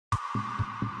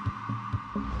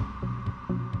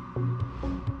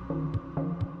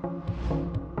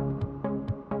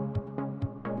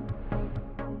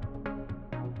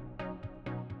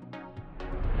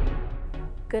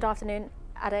Good afternoon,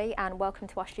 Ade, and welcome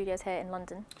to our studios here in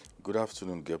London. Good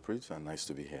afternoon, Gurpreet, and nice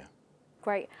to be here.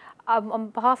 Great. On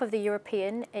behalf of the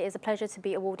European, it is a pleasure to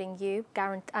be awarding you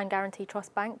and Guaranty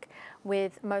Trust Bank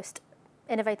with Most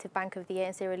Innovative Bank of the Year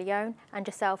in Sierra Leone and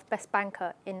yourself Best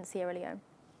Banker in Sierra Leone.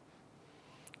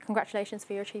 Congratulations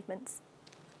for your achievements.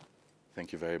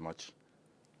 Thank you very much.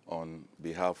 On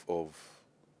behalf of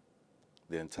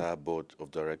the entire board of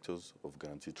directors of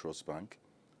Guaranty Trust Bank,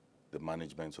 the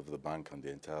management of the bank and the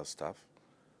entire staff,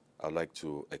 I'd like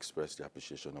to express the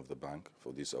appreciation of the bank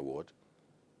for this award.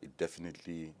 It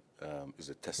definitely is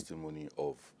a testimony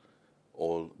of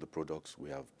all the products we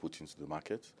have put into the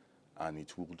market, and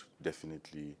it would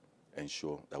definitely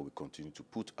ensure that we continue to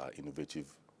put our innovative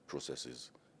processes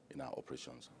in our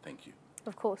operations. Thank you.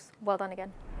 Of course. Well done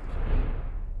again.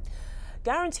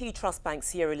 Guaranty Trust Bank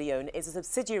Sierra Leone is a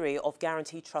subsidiary of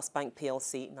Guaranty Trust Bank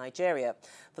plc Nigeria.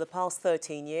 For the past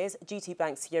 13 years, GT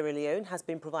Bank Sierra Leone has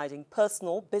been providing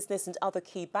personal, business and other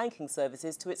key banking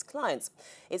services to its clients.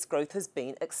 Its growth has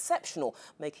been exceptional,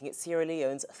 making it Sierra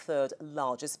Leone's third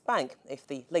largest bank, if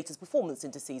the latest performance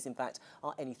indices, in fact,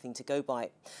 are anything to go by.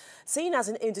 Seen as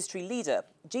an industry leader,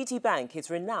 GT Bank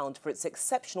is renowned for its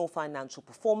exceptional financial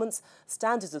performance,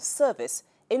 standards of service,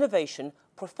 innovation,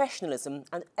 professionalism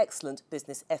and excellent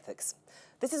business ethics.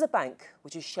 This is a bank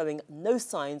which is showing no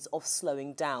signs of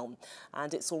slowing down,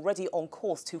 and it's already on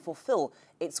course to fulfil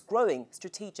its growing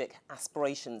strategic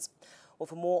aspirations. Well,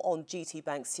 for more on GT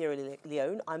Bank Sierra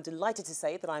Leone, I'm delighted to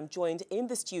say that I'm joined in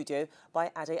the studio by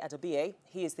Ade Adebiyi.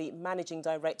 He is the Managing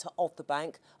Director of the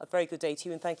bank. A very good day to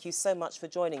you, and thank you so much for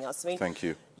joining us. Thank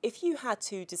you. If you had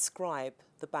to describe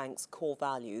the bank's core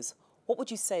values, what would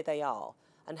you say they are?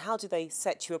 And how do they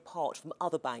set you apart from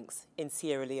other banks in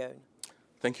Sierra Leone?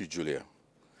 Thank you, Julia.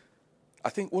 I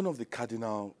think one of the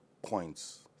cardinal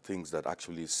things that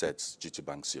actually sets GT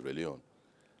Bank Sierra Leone,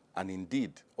 and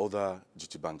indeed other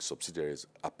GT Bank subsidiaries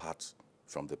apart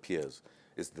from the peers,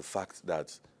 is the fact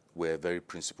that we're very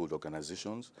principled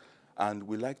organizations and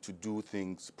we like to do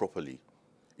things properly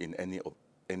in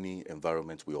any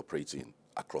environment we operate in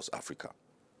across Africa.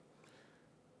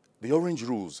 The Orange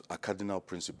Rules are cardinal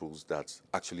principles that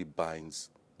actually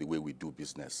binds the way we do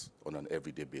business on an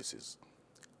everyday basis.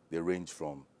 They range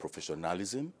from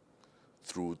professionalism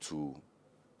through to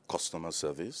customer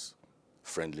service,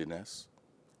 friendliness,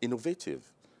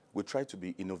 innovative. We try to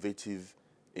be innovative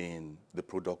in the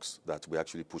products that we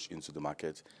actually push into the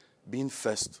market, being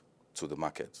first to the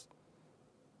market,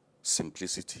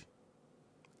 simplicity,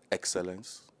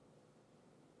 excellence,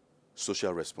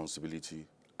 social responsibility,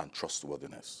 and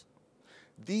trustworthiness.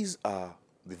 These are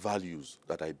the values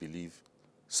that I believe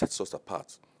sets us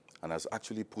apart and has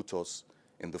actually put us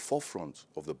in the forefront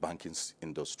of the banking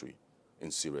industry in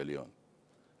Sierra Leone.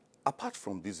 Apart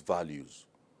from these values,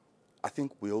 I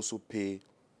think we also pay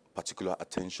particular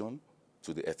attention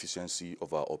to the efficiency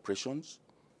of our operations,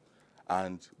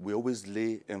 and we always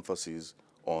lay emphasis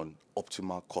on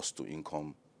optimal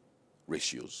cost-to-income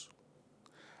ratios.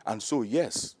 And so,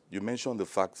 yes, you mentioned the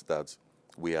fact that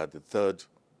we are the third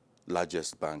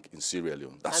largest bank in Sierra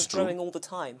Leone. That's true. And growing all the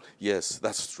time. Yes,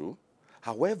 that's true.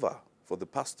 However, for the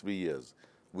past 3 years,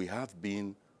 we have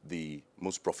been the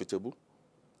most profitable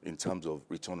in terms of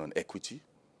return on equity.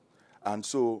 And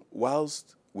so,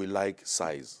 whilst we like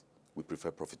size, we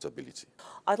prefer profitability.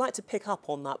 I'd like to pick up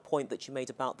on that point that you made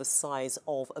about the size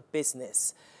of a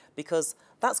business, because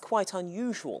that's quite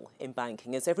unusual in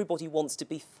banking, as everybody wants to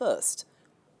be first.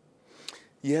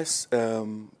 Yes,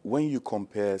 when you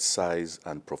compare size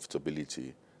and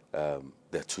profitability,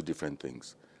 they're two different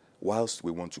things. Whilst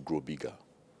we want to grow bigger,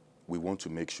 we want to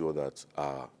make sure that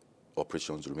our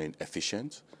operations remain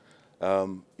efficient.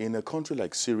 In a country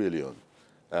like Sierra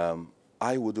Leone,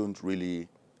 I wouldn't really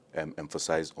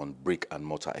emphasize on brick and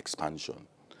mortar expansion.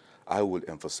 I would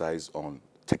emphasize on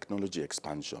technology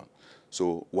expansion.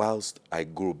 So whilst I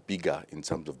grow bigger in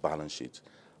terms of balance sheet,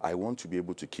 I want to be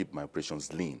able to keep my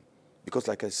operations lean. Because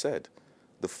like I said,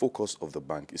 the focus of the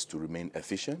bank is to remain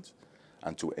efficient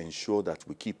and to ensure that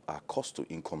we keep our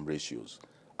cost-to-income ratios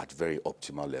at very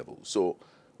optimal levels. So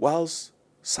whilst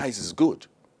size is good,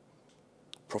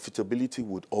 profitability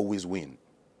would always win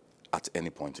at any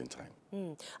point in time.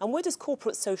 And where does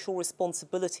corporate social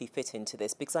responsibility fit into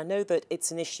this? Because I know that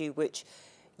it's an issue which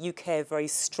you care very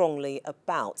strongly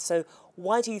about. So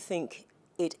why do you think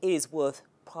it is worth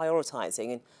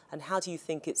prioritising, and how do you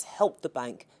think it's helped the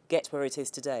bank get where it is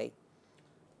today?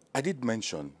 I did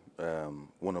mention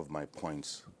one of my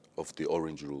points of the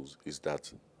Orange Rules is that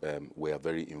we are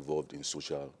very involved in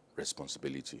social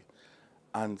responsibility.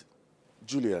 And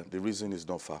Julia, the reason is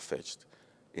not far-fetched.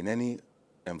 In any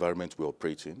environment we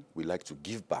operate in, we like to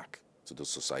give back to the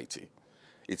society.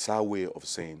 It's our way of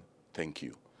saying thank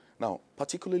you. Now,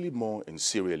 particularly more in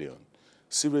Sierra Leone.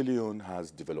 Sierra Leone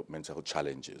has developmental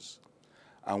challenges,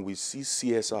 and we see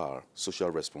CSR, social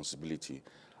responsibility,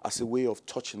 as a way of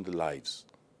touching the lives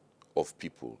of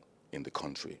people in the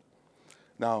country.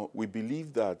 Now, we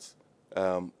believe that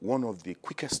one of the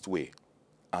quickest way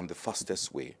and the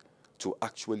fastest way to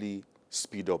actually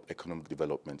speed up economic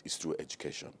development is through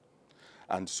education.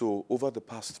 And so over the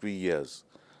past 3 years,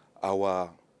 our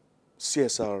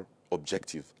CSR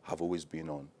objective have always been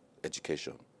on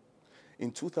education.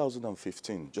 In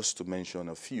 2015, just to mention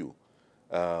a few,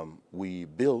 we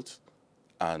built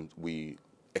and we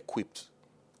equipped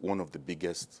one of the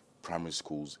biggest primary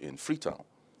schools in Freetown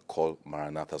called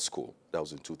Maranatha School. That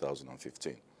was in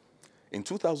 2015. In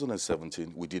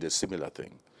 2017, we did a similar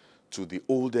thing to the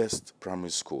oldest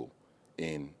primary school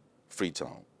in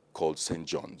Freetown called St.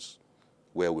 John's,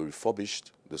 where we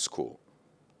refurbished the school.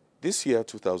 This year,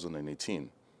 2018,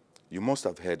 you must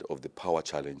have heard of the power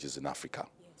challenges in Africa.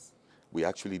 Yes. We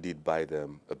actually did buy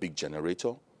them a big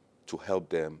generator to help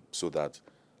them so that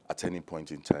at any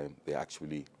point in time, they're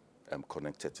actually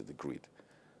connected to the grid.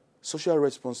 Social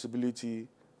responsibility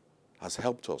has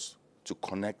helped us to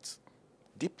connect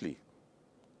deeply,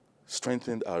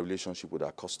 strengthened our relationship with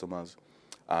our customers,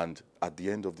 and at the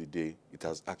end of the day, it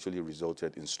has actually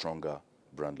resulted in stronger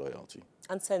brand loyalty.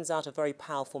 And sends out a very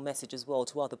powerful message as well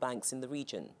to other banks in the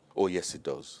region. Oh, yes, it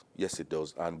does. Yes, it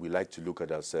does. And we like to look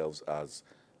at ourselves as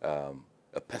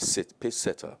a pace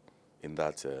setter in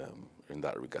that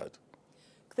regard.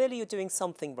 Clearly you're doing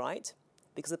something right,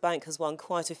 because the bank has won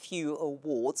quite a few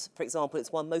awards. For example,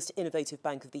 it's won Most Innovative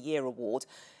Bank of the Year award.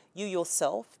 You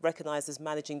yourself, recognised as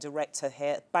Managing Director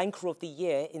here, Banker of the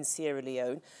Year in Sierra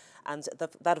Leone, and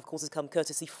that, of course, has come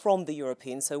courtesy from the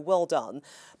Europeans, so well done.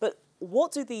 But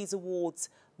what do these awards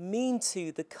mean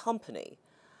to the company,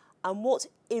 and what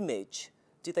image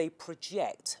do they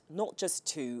project, not just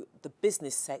to the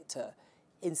business sector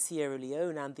in Sierra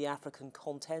Leone and the African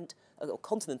continent,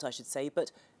 I should say,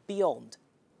 but beyond?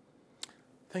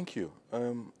 Thank you.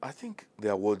 I think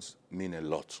the awards mean a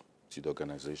lot to the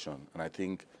organization, and I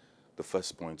think the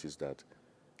first point is that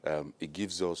it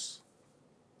gives us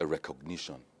a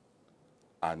recognition,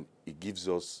 and it gives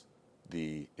us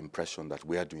the impression that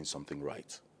we are doing something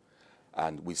right.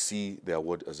 And we see the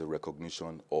award as a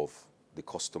recognition of the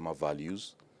customer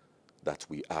values that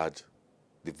we add,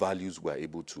 the values we are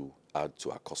able to add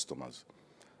to our customers.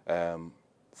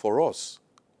 For us,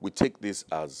 we take this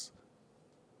as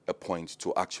a point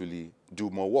to actually do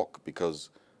more work, because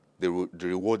the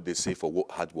reward they say for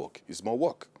hard work is more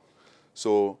work.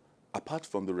 So apart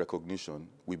from the recognition,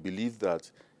 we believe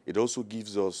that it also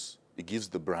gives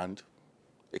the brand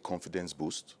a confidence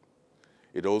boost.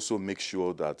 It also makes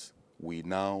sure that we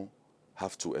now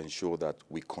have to ensure that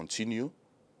we continue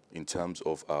in terms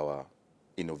of our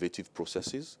innovative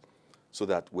processes so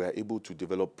that we're able to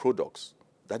develop products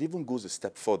that even goes a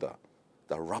step further,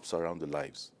 that wraps around the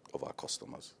lives of our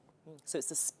customers. So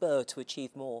it's a spur to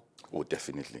achieve more. Oh,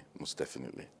 definitely, most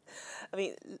definitely. I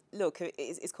mean, look,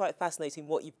 it's quite fascinating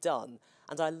what you've done,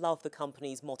 and I love the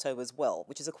company's motto as well,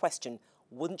 which is a question: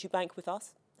 wouldn't you bank with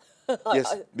us?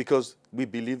 Yes, because we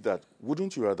believe that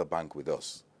wouldn't you rather bank with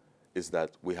us is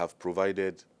that we have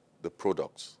provided the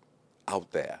products out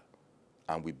there,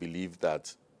 and we believe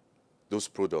that those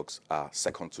products are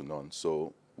second to none.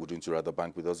 So wouldn't you rather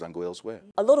bank with us and go elsewhere?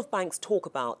 A lot of banks talk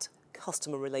about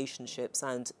customer relationships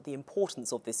and the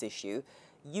importance of this issue.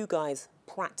 You guys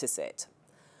practice it.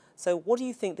 So what do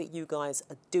you think that you guys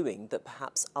are doing that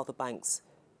perhaps other banks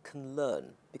can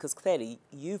learn? Because clearly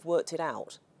you've worked it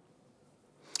out.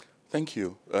 Thank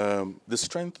you. The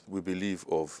strength, we believe,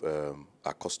 of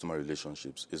our customer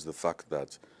relationships is the fact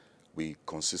that we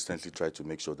consistently try to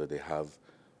make sure that they have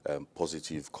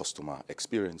positive customer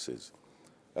experiences.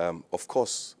 Of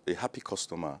course, a happy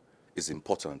customer is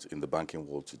important in the banking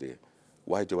world today.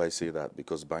 Why do I say that?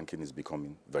 Because banking is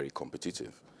becoming very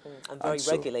competitive. And very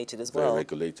regulated as well. Very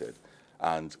regulated.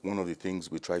 And one of the things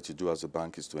we try to do as a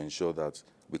bank is to ensure that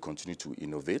we continue to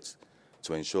innovate,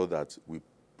 to ensure that we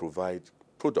provide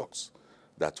products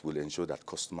that will ensure that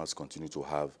customers continue to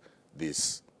have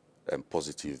these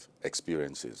positive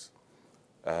experiences.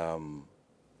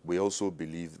 We also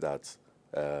believe that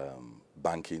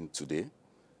banking today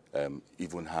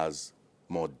even has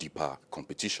more deeper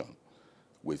competition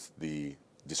with the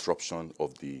disruption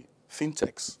of the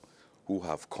fintechs who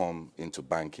have come into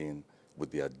banking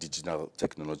with their digital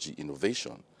technology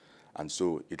innovation. And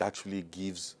so it actually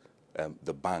gives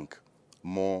the bank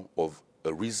more of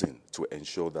a reason to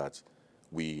ensure that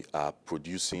we are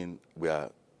producing, we are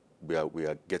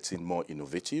getting more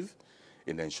innovative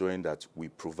in ensuring that we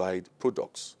provide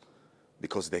products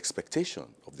because the expectation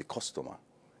of the customer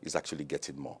is actually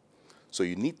getting more. So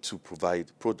you need to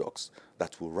provide products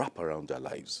that will wrap around their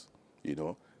lives, you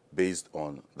know, based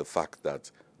on the fact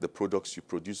that the products you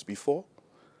produced before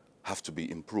have to be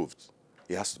improved.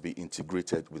 It has to be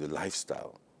integrated with the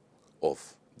lifestyle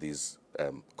of these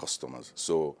customers.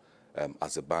 So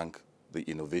as a bank, the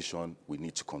innovation we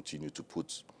need to continue to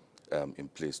put in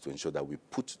place to ensure that we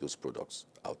put those products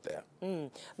out there. I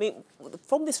mean,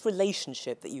 from this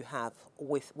relationship that you have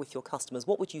with your customers,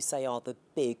 what would you say are the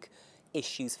big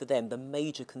issues for them, the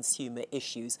major consumer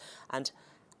issues, and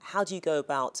how do you go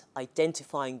about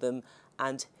identifying them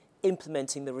and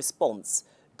implementing the response?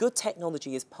 Good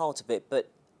technology is part of it, but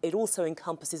it also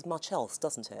encompasses much else,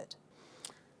 doesn't it?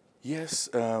 Yes,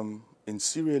 in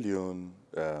Sierra Leone,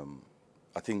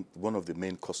 I think one of the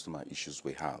main customer issues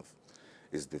we have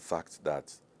is the fact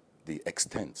that the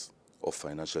extent of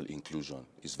financial inclusion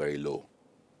is very low.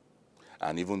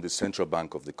 And even the central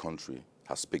bank of the country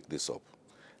has picked this up.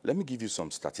 Let me give you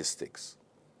some statistics.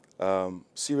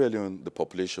 Sierra Leone, the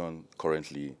population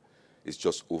currently is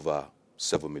just over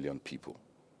 7 million people.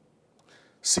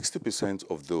 60%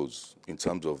 of those, in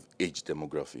terms of age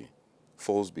demography,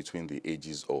 falls between the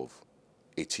ages of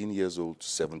 18 years old to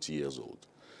 70 years old.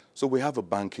 So we have a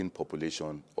banking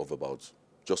population of about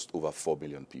just over 4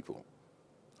 million people.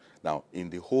 Now, in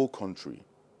the whole country,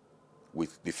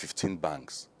 with the 15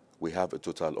 banks, we have a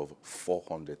total of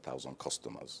 400,000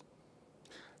 customers.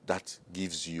 That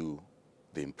gives you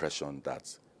the impression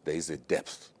that there is a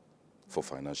depth for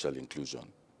financial inclusion.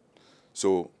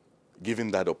 So,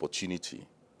 given that opportunity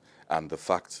and the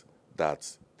fact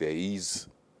that there is,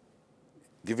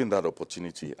 given that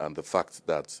opportunity and the fact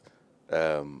that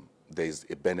there is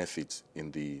a benefit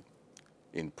in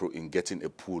getting a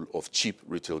pool of cheap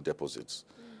retail deposits,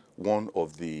 one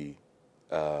of the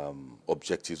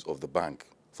objectives of the bank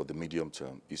for the medium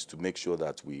term is to make sure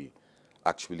that we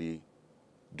actually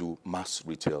do mass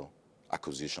retail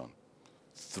acquisition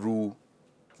through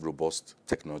robust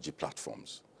technology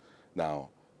platforms. Now,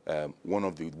 one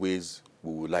of the ways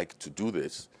we would like to do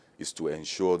this is to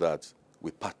ensure that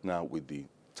we partner with the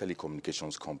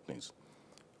telecommunications companies.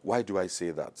 Why do I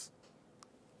say that?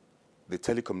 The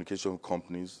telecommunication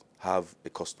companies have a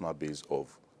customer base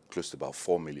of close to about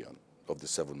 4 million of the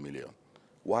 7 million.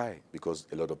 Why? Because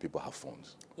a lot of people have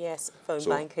phones. Yes, phone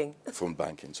banking. Phone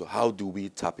banking. So how do we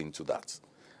tap into that?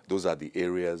 Those are the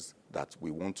areas that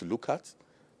we want to look at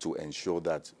to ensure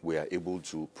that we are able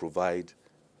to provide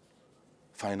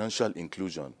financial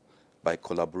inclusion. By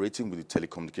collaborating with the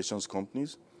telecommunications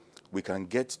companies, we can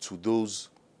get to those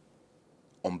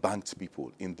unbanked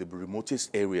people in the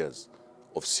remotest areas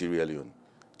of Sierra Leone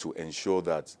to ensure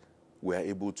that we are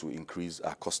able to increase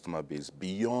our customer base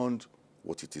beyond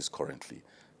what it is currently,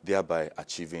 thereby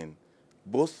achieving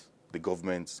both the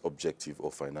government's objective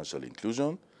of financial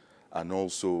inclusion and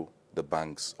also the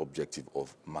bank's objective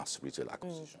of mass retail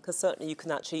acquisition. Because certainly you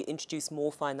can actually introduce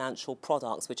more financial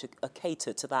products which are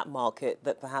catered to that market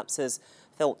that perhaps has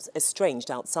felt estranged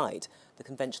outside the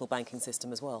conventional banking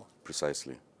system as well.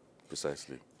 Precisely,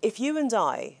 precisely. If you and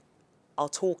I are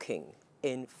talking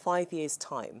in 5 years'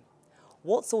 time,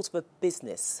 what sort of a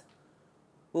business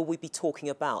will we be talking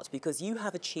about? Because you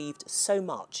have achieved so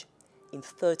much in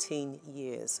 13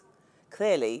 years.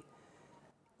 Clearly,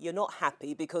 you're not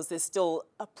happy because there's still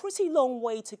a pretty long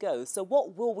way to go. So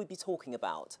what will we be talking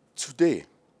about? Today,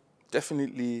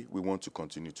 definitely we want to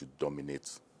continue to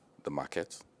dominate the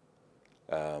market.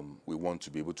 We want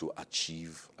to be able to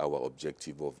achieve our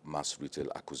objective of mass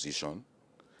retail acquisition.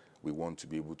 We want to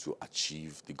be able to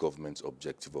achieve the government's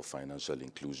objective of financial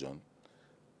inclusion.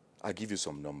 I'll give you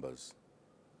some numbers.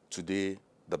 Today,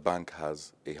 the bank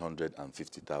has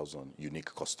 150,000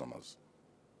 unique customers.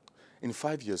 In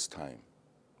 5 years' time,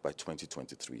 by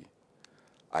 2023,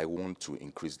 I want to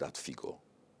increase that figure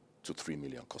to 3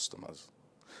 million customers.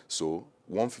 So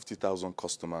 150,000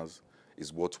 customers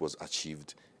is what was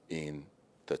achieved in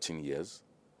 13 years.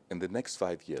 In the next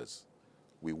 5 years,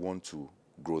 we want to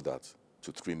grow that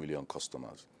to 3 million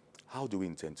customers. How do we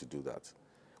intend to do that?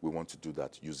 We want to do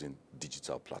that using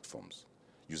digital platforms,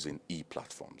 using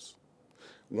e-platforms.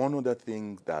 One other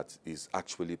thing that is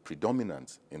actually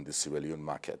predominant in the Sierra Leone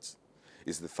market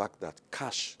is the fact that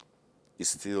cash is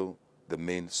still the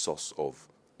main source of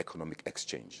economic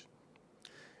exchange.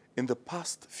 In the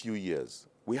past few years,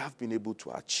 we have been able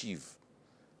to achieve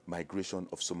migration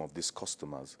of some of these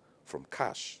customers from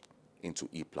cash into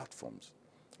e-platforms.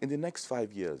 In the next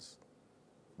 5 years,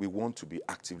 we want to be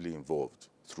actively involved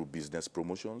through business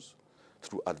promotions,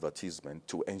 through advertisement,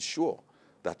 to ensure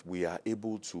that we are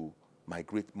able to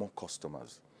migrate more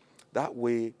customers. That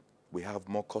way, we have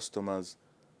more customers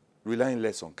relying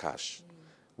less on cash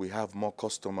we have more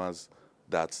customers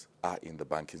that are in the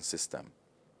banking system.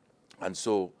 And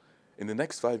so in the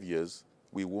next 5 years,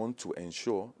 we want to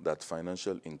ensure that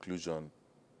financial inclusion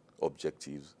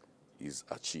objectives is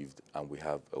achieved and we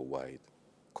have a wide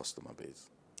customer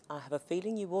base. I have a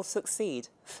feeling you will succeed.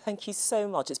 Thank you so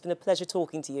much. It's been a pleasure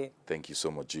talking to you. Thank you so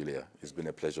much, Julia. It's been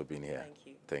a pleasure being here. Thank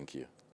you. Thank you.